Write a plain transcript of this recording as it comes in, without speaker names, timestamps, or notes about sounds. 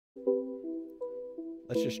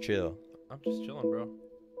Let's just chill. I'm just chilling, bro.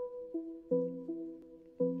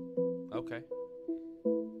 Okay.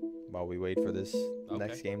 While we wait for this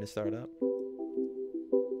next game to start up.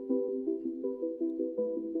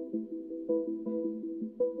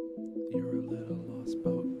 You're a little lost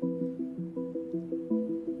boat.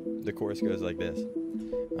 The chorus goes like this.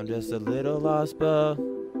 I'm just a little lost boat,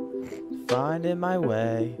 finding my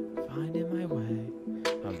way, finding my way.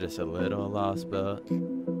 I'm just a little lost boat.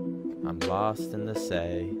 I'm lost in the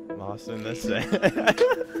say, lost in the say.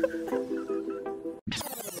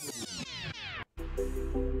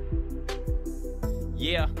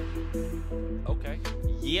 Yeah. Okay.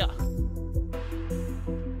 Yeah.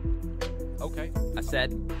 Okay. I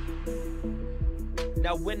said,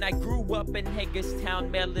 now when I grew up in Hagerstown,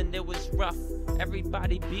 Maryland, it was rough.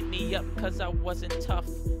 Everybody beat me up cause I wasn't tough,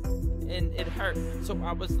 and it hurt, so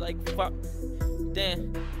I was like, fuck,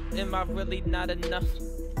 damn, am I really not enough?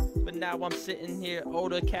 But now I'm sitting here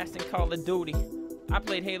older casting Call of Duty. I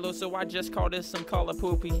played Halo, so I just called this some Call of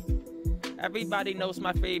Poopy. Everybody knows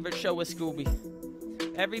my favorite show is Scooby.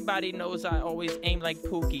 Everybody knows I always aim like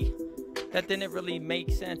Pookie. That didn't really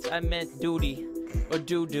make sense, I meant duty or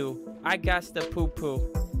doo-doo. I got the poo-poo.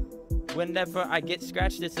 Whenever I get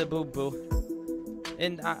scratched, it's a boo-boo.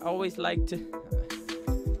 And I always like to...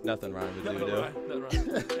 Nothing rhymes with Nothing doo-doo. rhymes.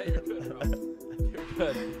 Hey, you're good, bro. You're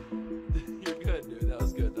good. You're good, dude. That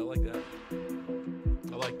was good. I like that.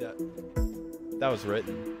 I like that. That was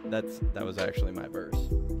written. That was actually my verse.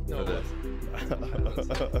 No, for it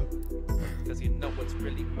wasn't. Cause you know what's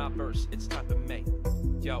really my verse. It's time to make.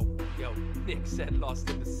 Yo, Nick said lost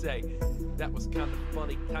in the say. That was kinda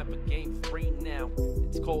funny, time of game free now.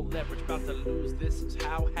 It's called leverage, about to lose, this is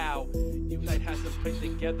how. Unite hasn't played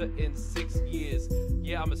together in 6 years.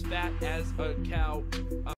 Yeah, I'm as fat as a cow.